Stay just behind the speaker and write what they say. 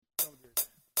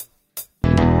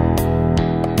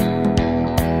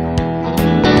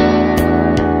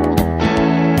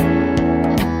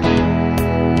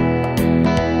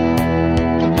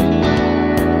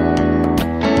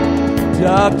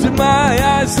Up to my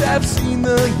eyes have seen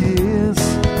the years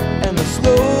and the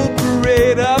slow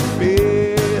parade of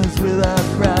fears without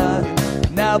crying.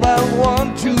 Now I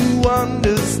want to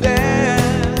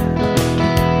understand.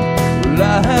 Well,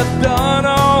 I have done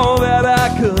all that I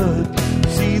could,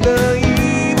 see the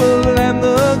evil and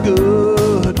the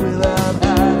good without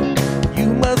hiding.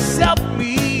 You must help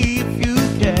me if you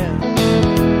can.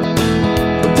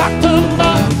 Doctor,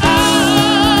 my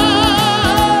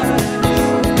eyes,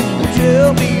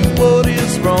 tell me what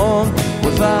is wrong.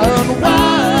 Was I unwise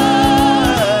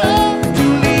to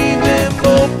leave them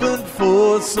open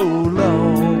for so long?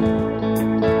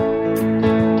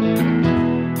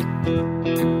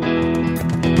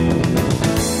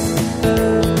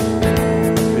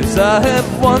 As I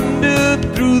have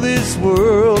wandered through this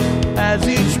world, as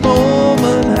each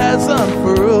moment has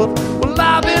unfurled, well,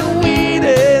 I've been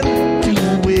waiting to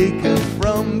awaken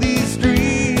from these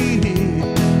dreams.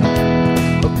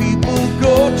 But people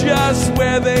go just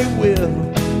where they will.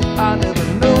 I never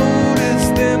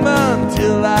noticed them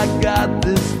until I got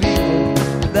this feeling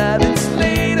that it's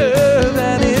later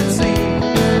than it seems.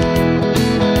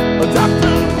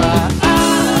 Doctor, my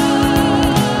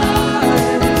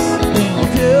eyes,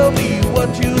 tell me what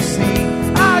you see.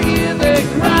 I hear they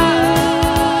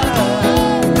cry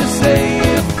to say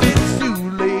if it's too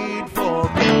late for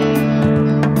me.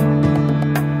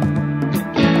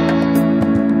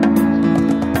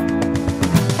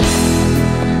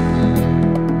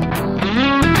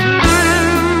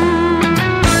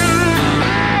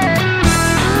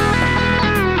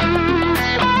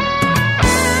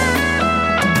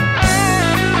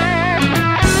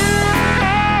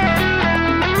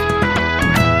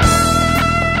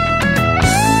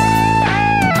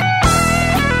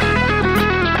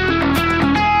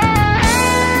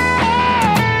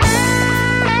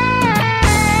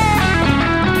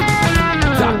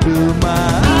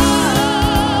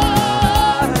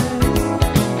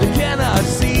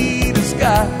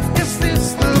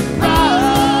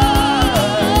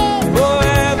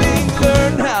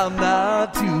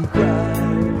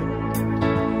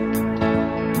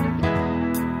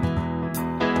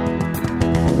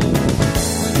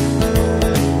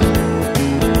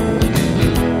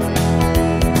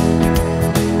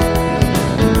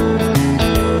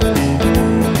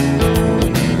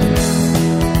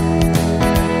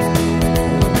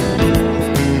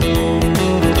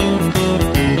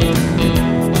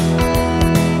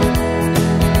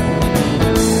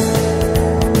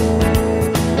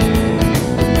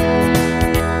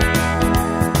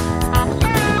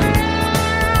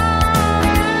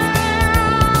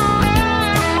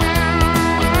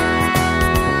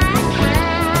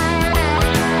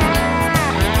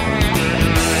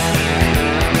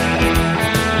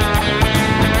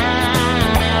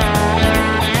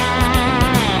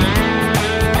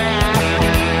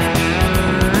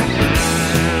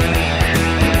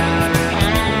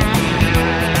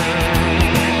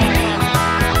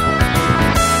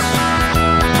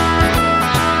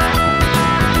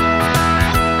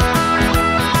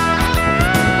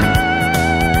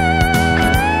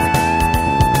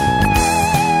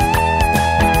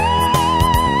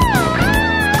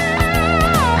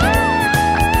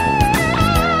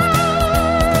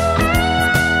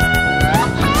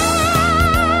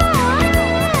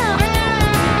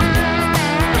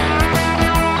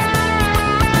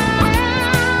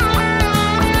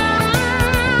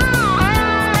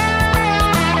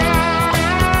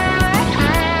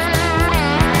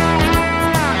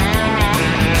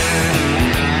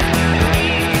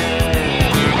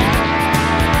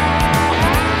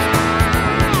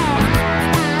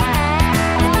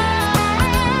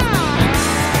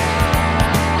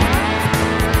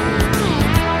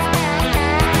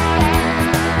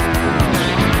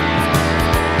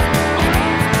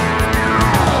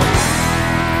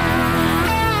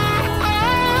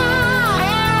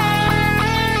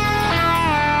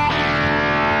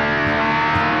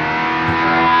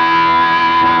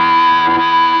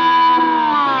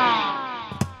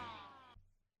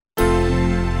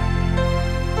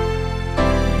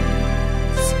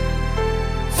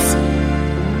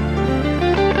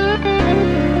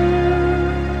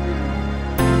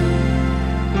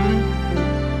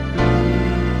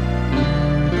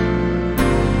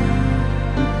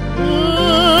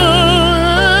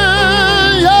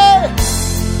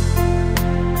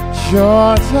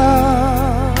 Georgia,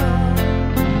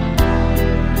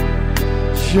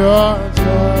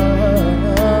 Georgia,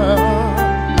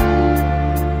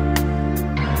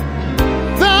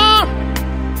 the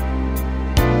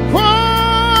world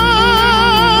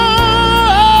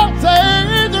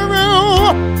takes the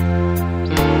room,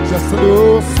 just a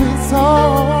little sweet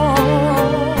song.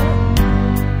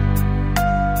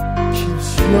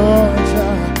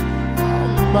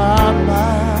 my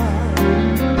mind.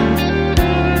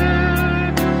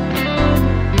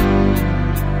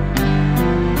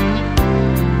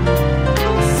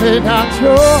 Say now,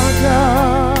 Georgia,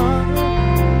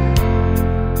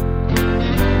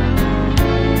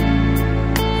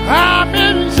 I'm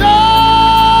in Georgia,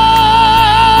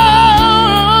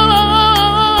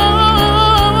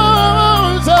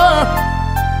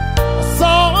 a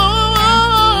song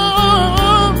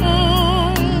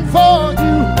for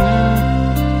you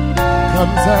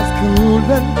comes as cool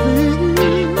and free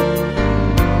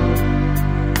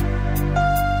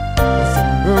as the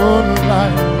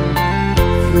moonlight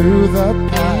through the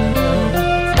pines.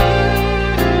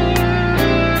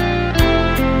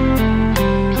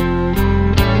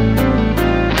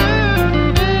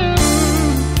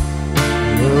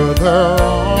 Other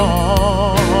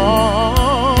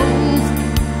arms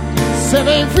said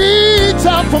they reach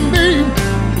out for me.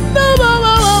 No, no,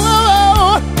 no, no, no.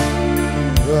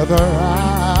 Other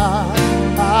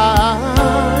eyes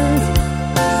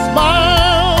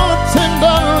smile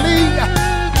tenderly.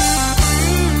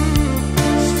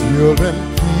 Still and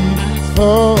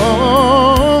peaceful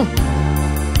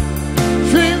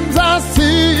dreams I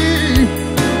see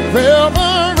where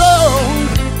the road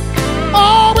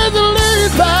always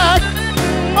leads back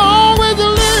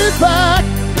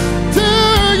to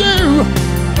you.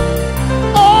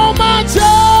 Oh, my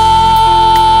Georgia,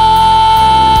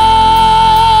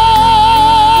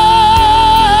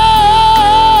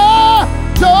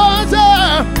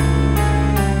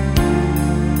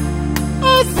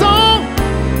 a song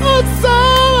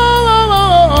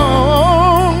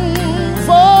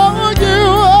for you.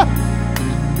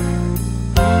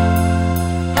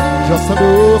 Just a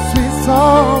little sweet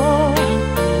song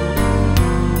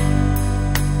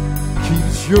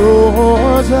keeps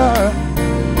Georgia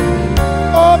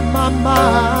on my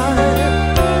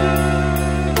mind.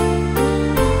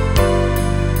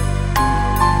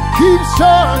 Keeps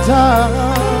Georgia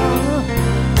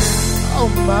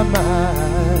on my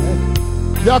mind.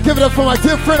 Y'all give it up for my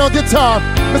dear friend on guitar,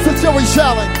 Mr. Joey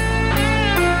Shallen.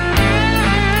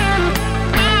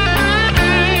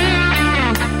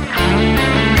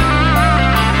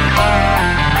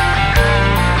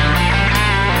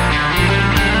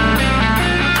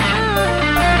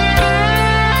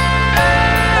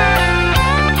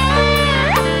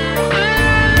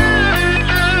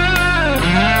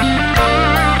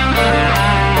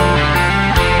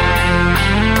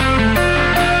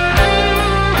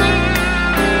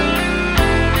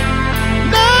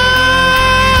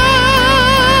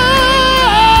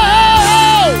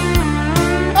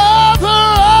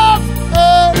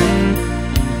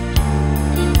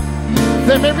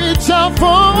 They may reach out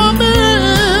for me.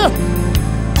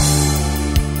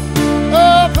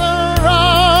 Other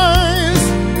eyes,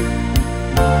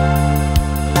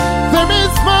 they may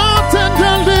smile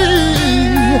tenderly.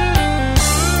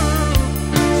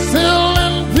 Still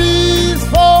and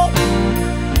peaceful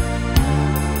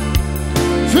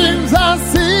dreams I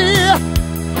see.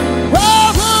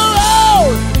 Where the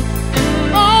road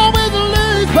always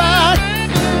leads back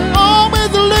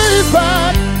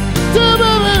to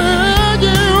me.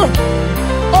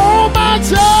 Oh, my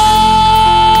Georgia,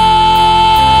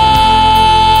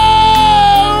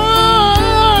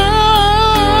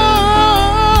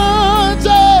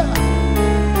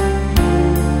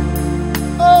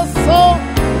 a song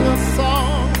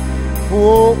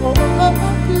for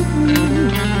you.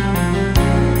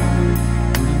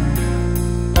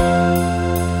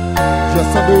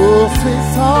 Just a little sweet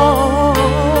song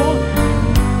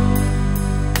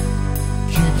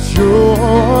keeps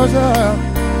Georgia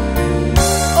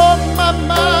on my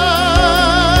mind,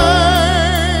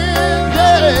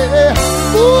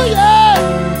 yeah. Ooh, yeah.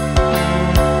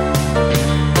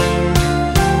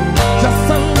 Just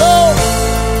a little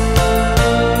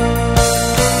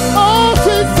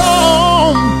sweet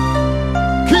song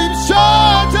keeps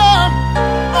Georgia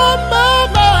on my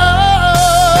mind.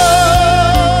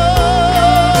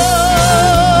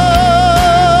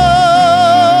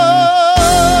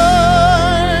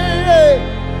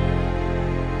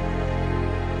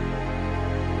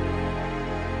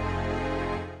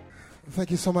 Thank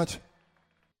you so much.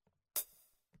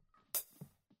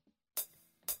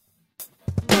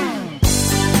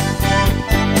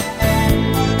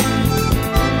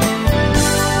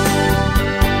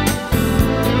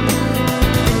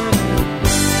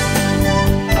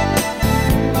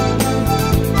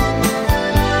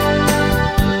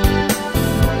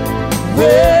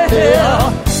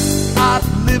 Well, I've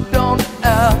lived on the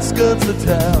outskirts of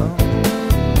town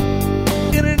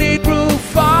in an 8-room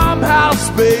farmhouse,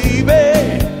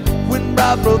 baby, when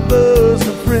my brothers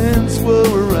and friends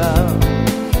were around.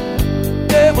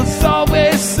 There was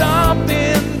always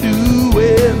something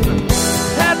doing.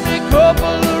 Had me a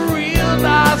couple of real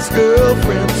nice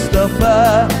girlfriends stop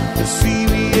by to see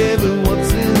me every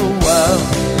once in a while.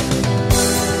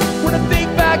 When I think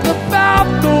back about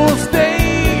those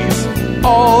days,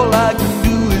 all I can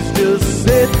do is just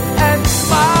sit and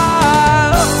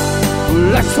smile. Well,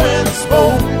 that's when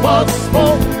smoke was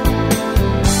smoke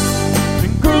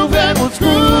and grooving was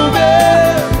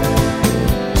grooving,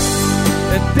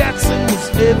 and dancing was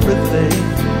everything.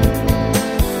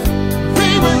 We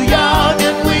were young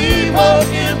and we were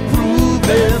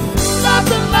improving,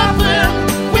 laughing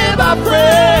with our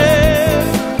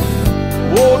friends.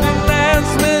 Walking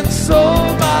lands meant so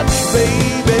much,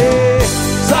 baby.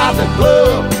 Inside the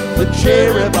club, the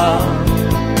cherry bar,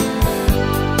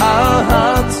 our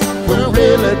hearts were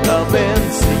really thumping.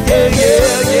 So yeah,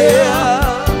 yeah, yeah.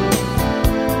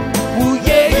 Ooh,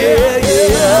 yeah, yeah,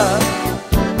 yeah.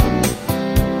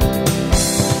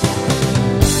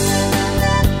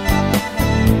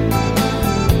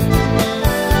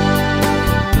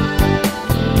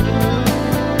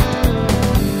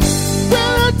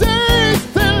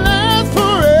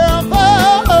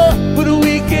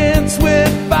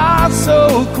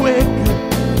 So quick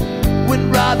when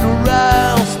riding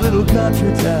around this little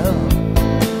country town.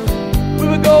 We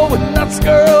were going nuts,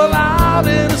 girl, out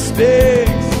in the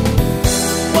sticks.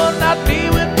 One night me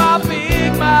with my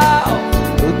big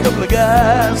mouth, a couple of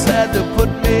guys had to put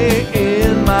me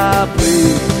in my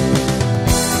place.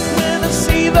 When I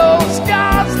see those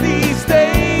guys these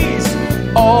days,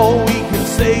 all we can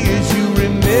say is you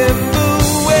remember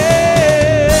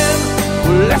when.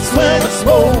 Well, that's when the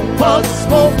smoke was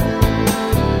smoke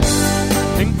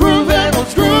and grooving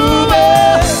was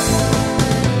grooving,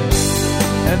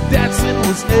 and dancing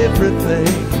was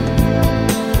everything.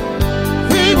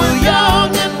 We were young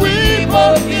and we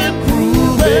were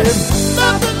improving,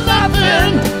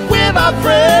 laughing with our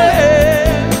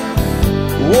friends.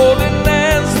 Holding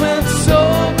hands meant so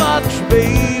much,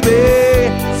 baby.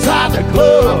 Inside the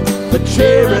club, the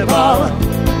cherry bar,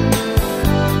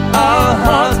 our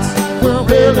hearts were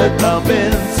really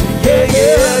thumping. So yeah,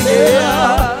 yeah,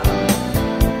 yeah.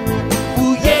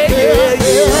 Yeah,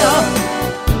 yeah.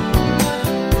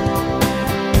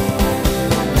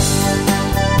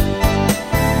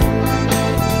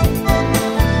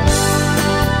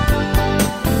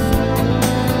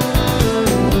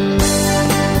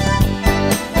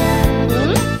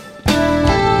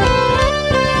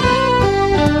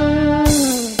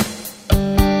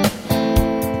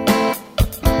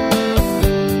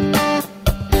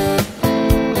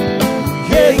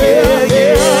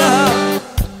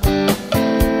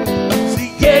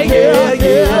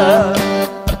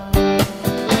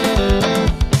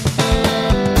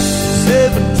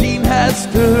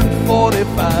 Turned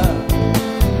 45.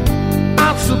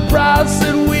 I'm surprised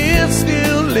that we're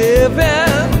still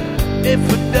living. If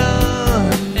we've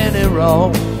done any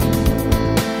wrong,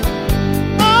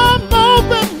 I'm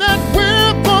hoping that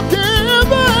we're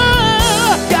forgiven.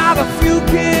 Got a few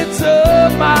kids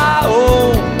of my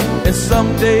own, and some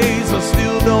days I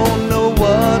still don't know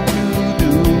what to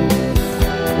do.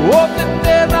 Hope that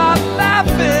they're not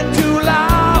laughing too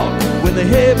loud when they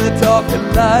hear me talking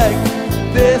like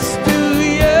this to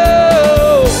you.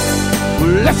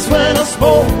 Well, that's when a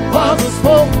smoke was a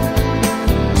smoke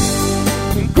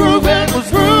and grooving was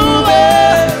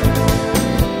grooving,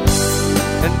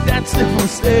 and dancing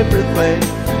was everything.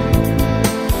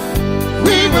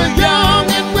 We were young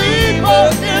and we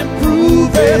were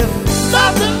improving,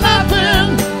 laughing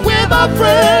with our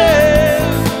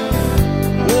friends.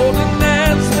 Holding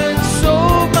hands meant so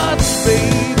much,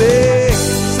 baby.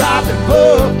 Inside the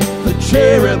club, the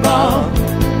cherry bar,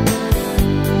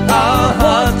 our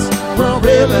hearts were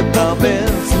really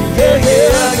thumping. So yeah,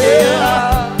 yeah, yeah.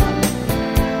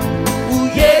 Ooh,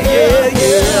 yeah, yeah,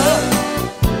 yeah.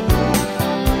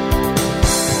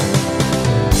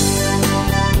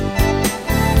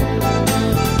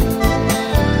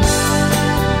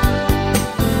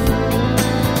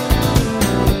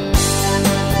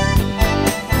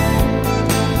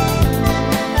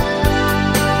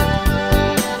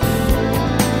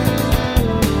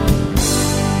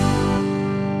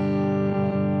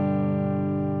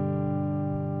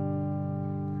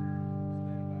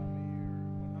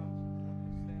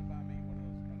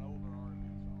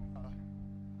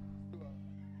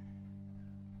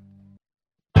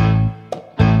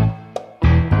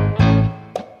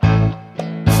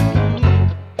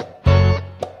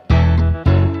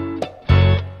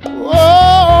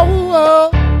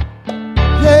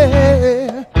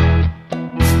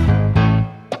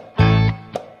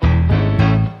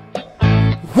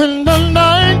 When the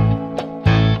night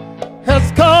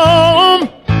has come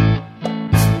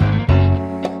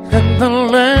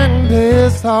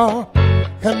star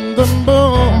and the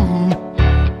moon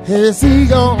is the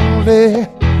only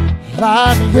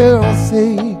light you'll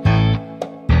see.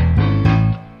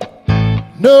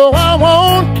 No, I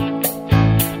won't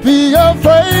be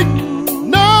afraid.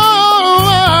 No,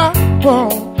 I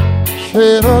won't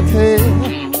shed a tear.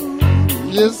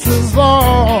 Just as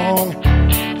long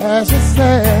as you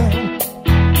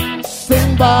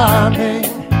stand by me.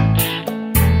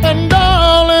 And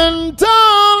darling,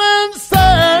 darling,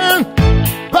 stand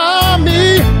by me.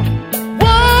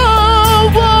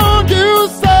 Whoa, won't you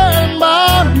stand by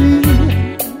me?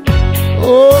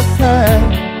 Oh, stand,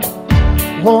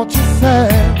 won't you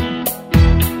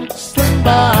stand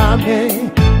by me?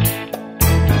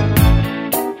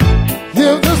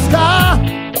 If the sky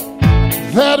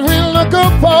that we look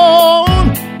upon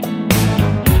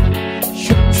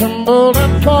should tremble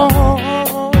and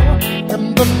fall, and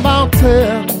the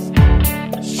mountains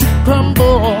should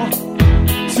crumble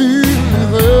to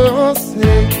the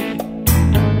sea,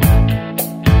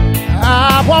 I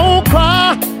won't cry,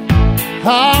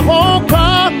 I won't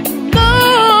cry, no,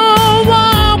 I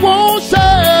won't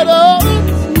shed a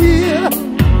tear,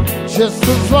 just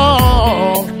as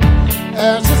long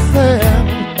as you stand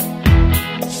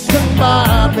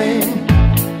by me.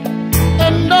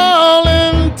 And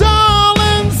darling,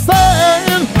 darling,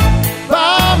 stand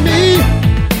by me.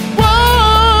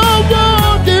 Whoa,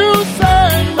 won't you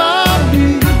stand by me?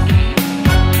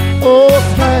 Oh,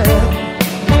 stand,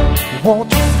 won't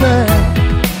you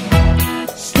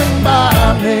stand by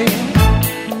me?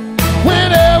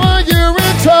 Whenever you're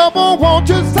in trouble, won't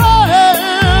you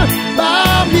stand by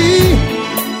me?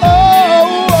 Oh,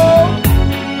 oh.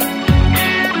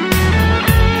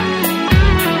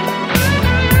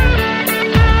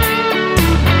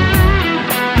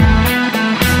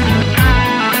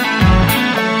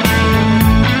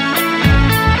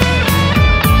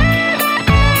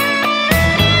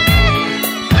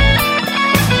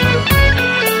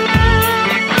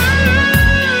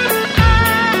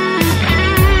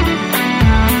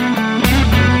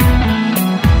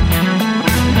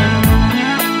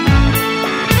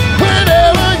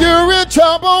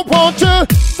 Trouble, won't you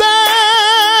stand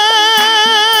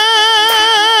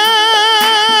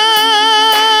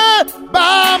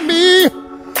by me?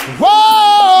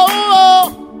 Whoa,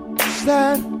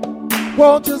 stand,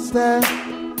 won't you stand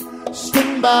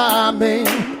by me?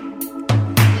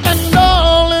 And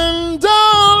darling,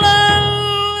 darling,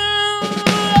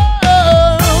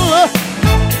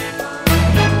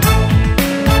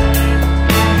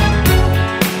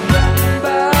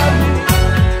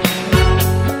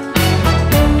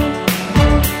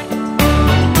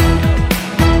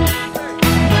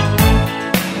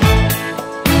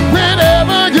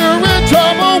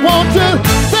 won't you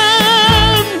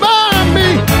stand by me?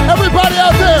 Everybody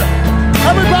out there,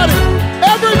 everybody,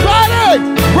 everybody,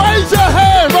 raise your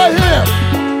hand right here.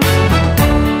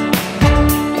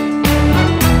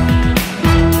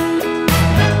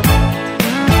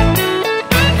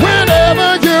 Whenever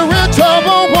you're in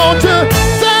trouble, won't you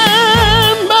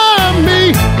stand by me?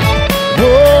 Oh,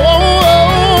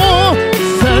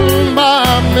 stand by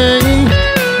me.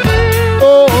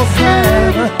 Oh,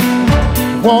 stand,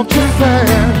 won't you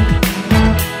stand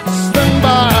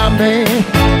by me?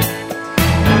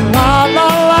 La la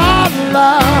la la.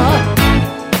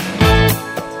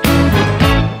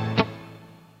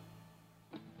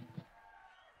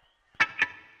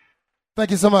 Thank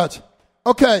you so much.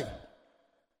 Okay.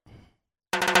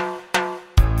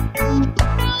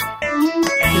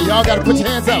 Okay, y'all gotta put your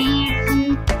hands up.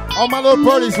 All my little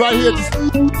birdies right here, just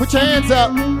put your hands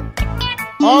up.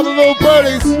 All the little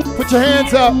birdies, put your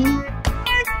hands up.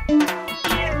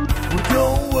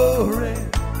 Don't worry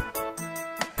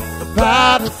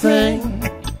about a thing,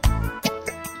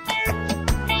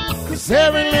 'cause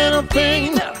every little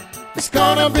thing is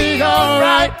gonna be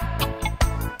alright.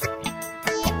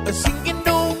 Singing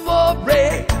don't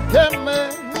worry, yeah,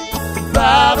 man,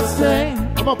 about a thing.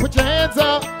 Come on, put your hands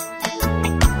up,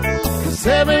 'cause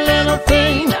every little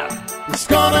thing is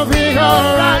gonna be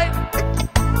alright.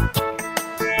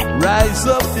 Rise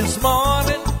up this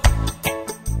morning,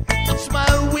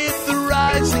 smile with the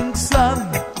rising sun.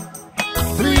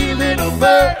 Three little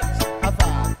birds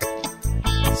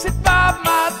sit by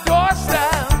my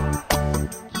doorstep,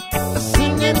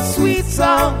 singing sweet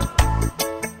song.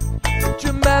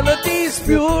 Your melody's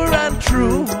pure and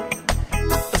true.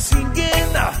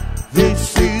 Singing, this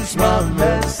is my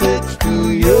message to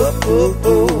you.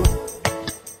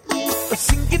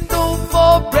 Singing, don't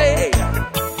worry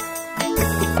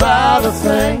about a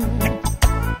thing,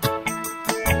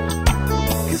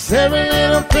 'cause every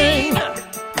little thing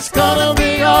is gonna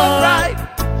be alright.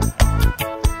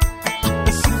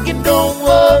 Singing, don't don't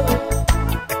worry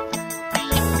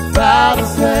about a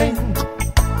thing,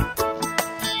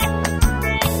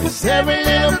 'cause every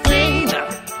little thing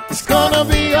is gonna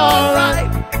be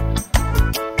alright.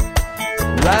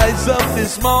 Rise up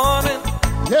this morning,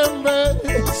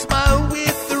 smile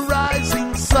with the rising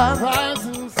sun.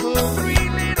 Three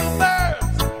little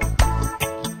birds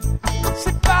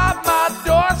sit by my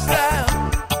doorstep,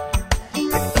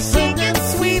 singing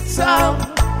sweet song.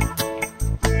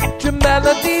 Your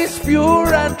melody's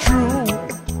pure and true.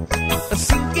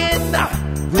 Singing,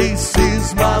 this is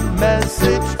my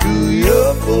message to you.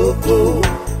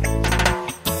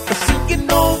 Singing,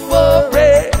 don't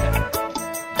worry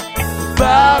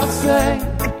about a thing,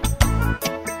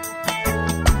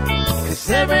 'cause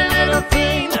every little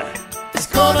thing is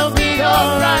gonna be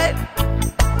alright.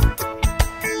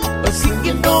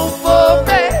 Singing, don't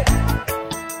worry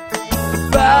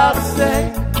about a thing,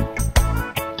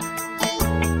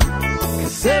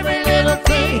 'cause every little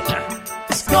thing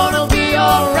is gonna be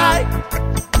alright.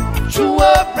 Don't you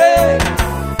worry.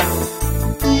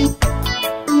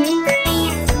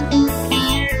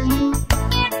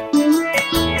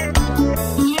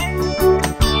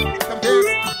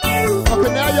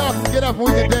 Okay, now y'all can get up and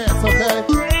we can dance, okay?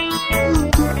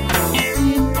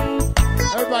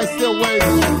 Everybody still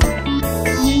waving.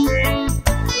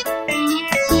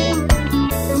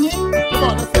 Come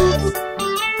on, let's dance.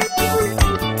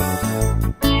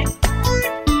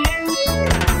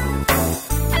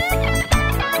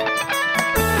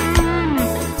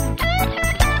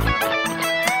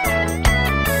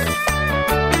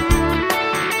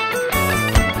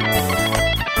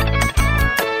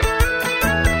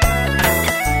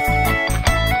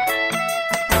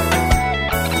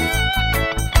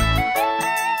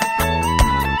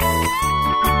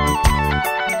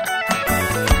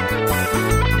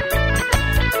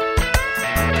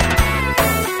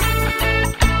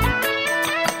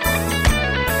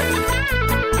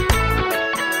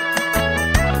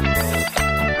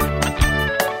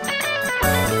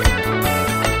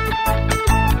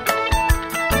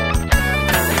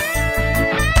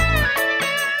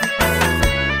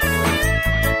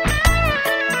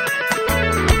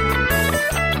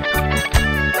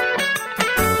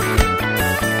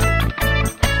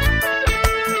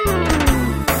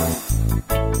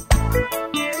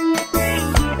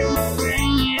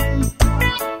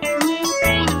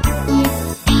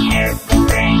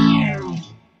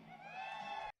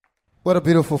 What a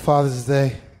beautiful Father's Day.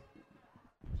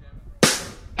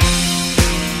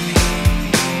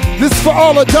 This is for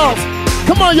all adults.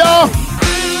 Come on, y'all.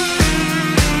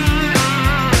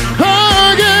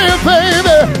 Hug it,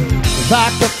 baby.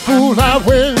 Like the fool I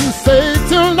went and stayed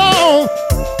too long.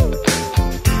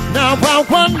 Now I'm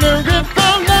wondering if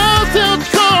our love's still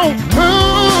strong.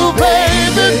 Ooh,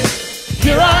 baby.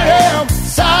 Here I am,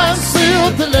 signed,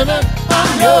 sealed, delivered.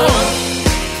 I'm yours.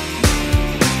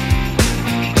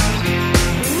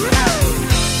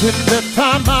 In the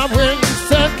time I went and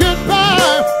said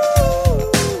goodbye,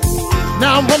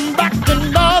 now I'm back and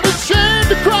not ashamed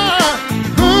to cry.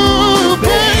 Ooh,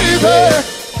 baby,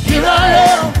 here I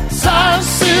am, signed,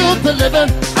 sealed,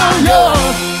 delivered, I'm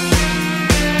yours.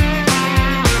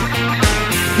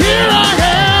 Here I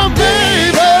am,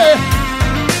 baby,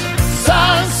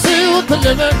 signed, sealed,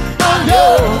 delivered, I'm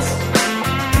yours.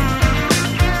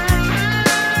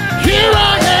 Here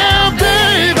I am,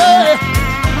 baby,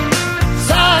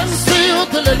 signed, sealed,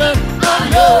 delivered, I'm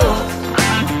yours.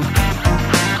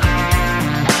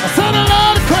 I said a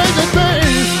lot of crazy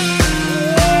things.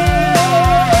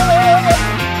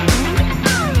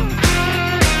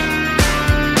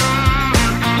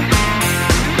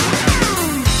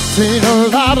 Seen a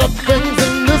lot of things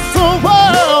in this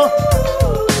world.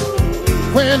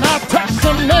 When I touch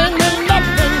some name and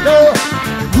nothing goes.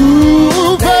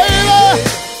 Ooh, baby,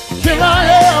 here I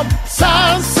am,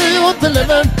 signed, sealed,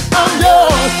 delivered, I'm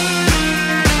yours.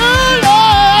 Oh,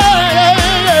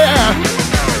 yeah.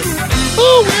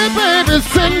 Ooh, yeah, baby,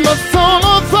 send my soul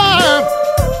on fire.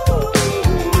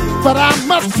 But I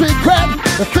must regret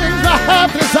the things I have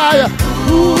desire.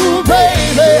 Ooh,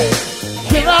 baby,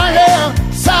 here I am,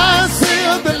 signed,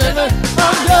 sealed, delivered,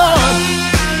 I'm yours.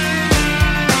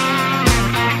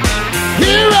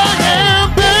 Here I am,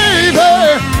 baby,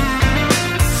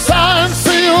 signed,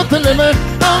 sealed, delivered,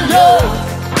 I'm yours.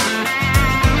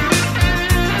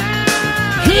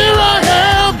 Here I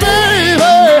am,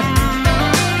 baby,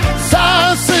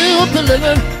 signed, sealed,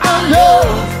 delivered, I'm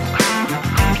yours.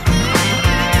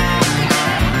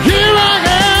 Here I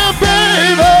am,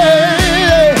 baby.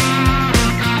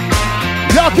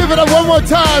 Y'all give it up one more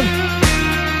time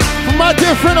for my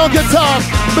dear friend on guitar,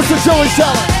 Mr. Joey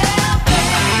Sheller.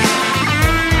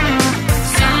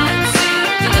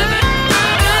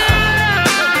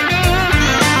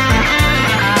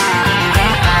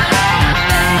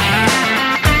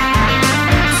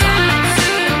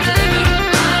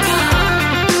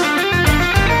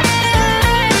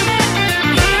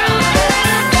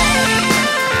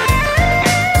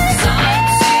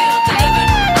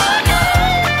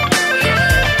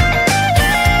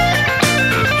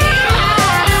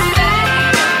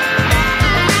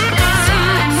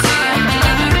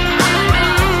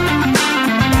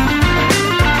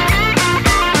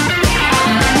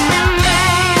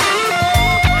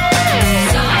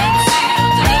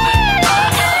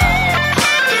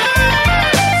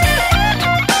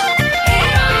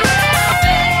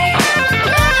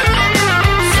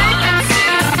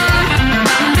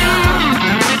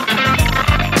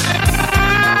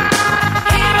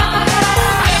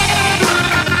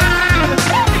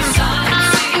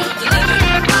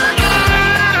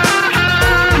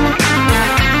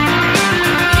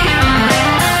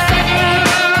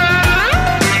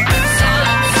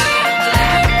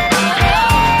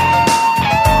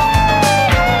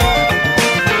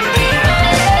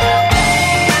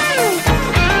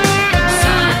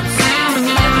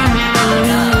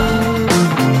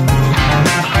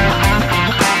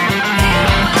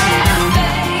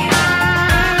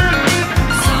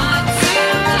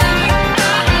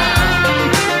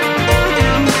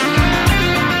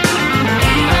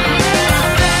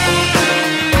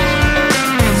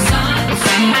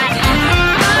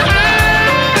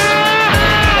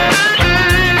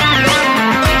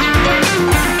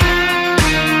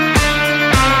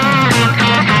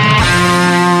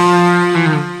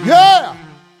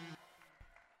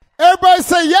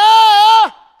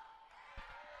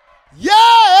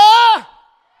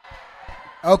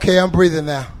 Okay, I'm breathing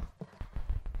now.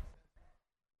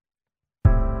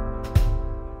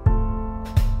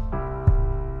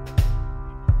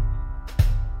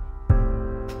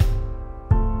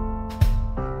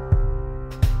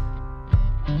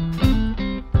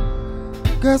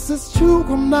 Guess it's true,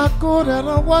 I'm not good at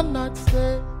a one-night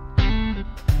stay.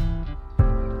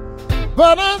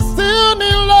 But I still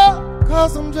need love,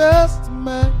 'cause I'm just a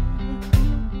man.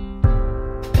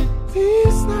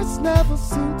 These nights never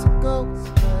seem to go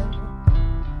astray.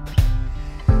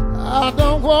 I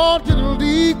don't want you to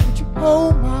leave, but you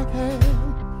hold my hand.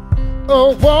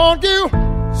 Oh, won't you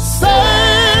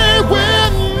stay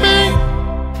with me?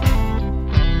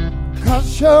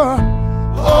 'Cause you're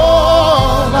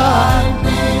all I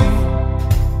need.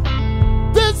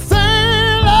 This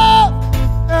ain't love,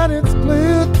 and it's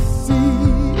clear to see.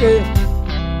 Yeah.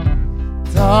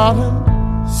 Darling,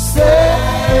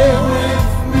 stay with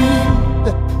me.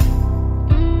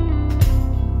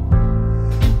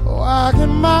 Oh, I get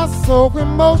myself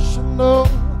emotional.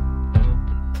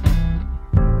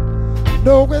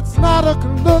 No, it's not a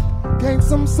good look, gain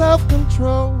some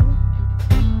self-control.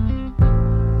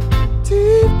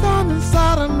 Deep down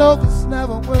inside, I know this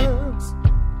never works,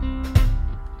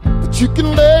 but you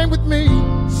can lay with me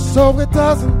so it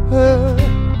doesn't hurt.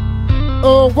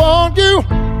 Oh, won't you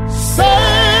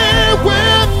stay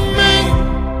with me?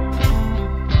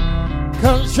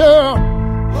 'Cause you're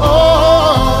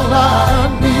all I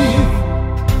need.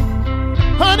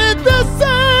 Honey, this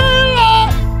ain't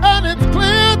love, and it's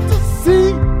clear to see.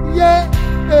 Yeah,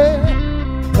 yeah.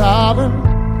 Darling,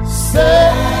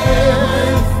 stay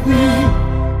with me.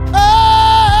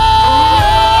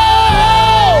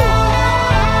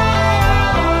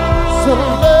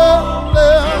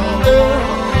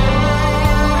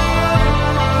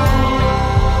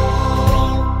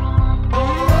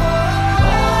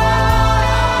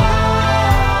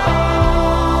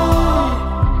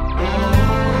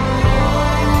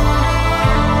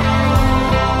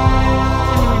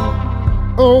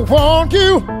 Oh, won't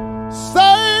you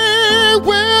stay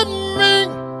with me?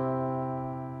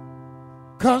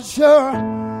 'Cause you're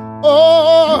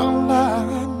all I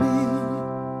need.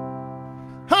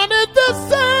 Honey, this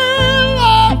ain't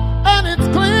love, and it's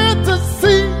clear to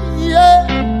see. Yeah,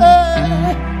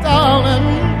 darling,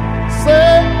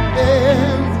 stay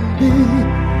with me.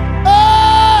 Oh,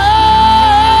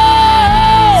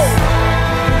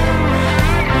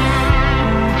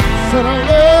 said I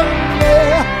love you.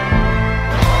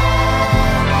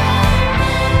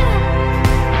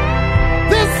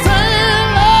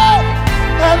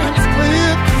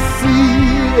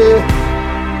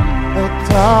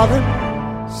 Darling,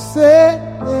 say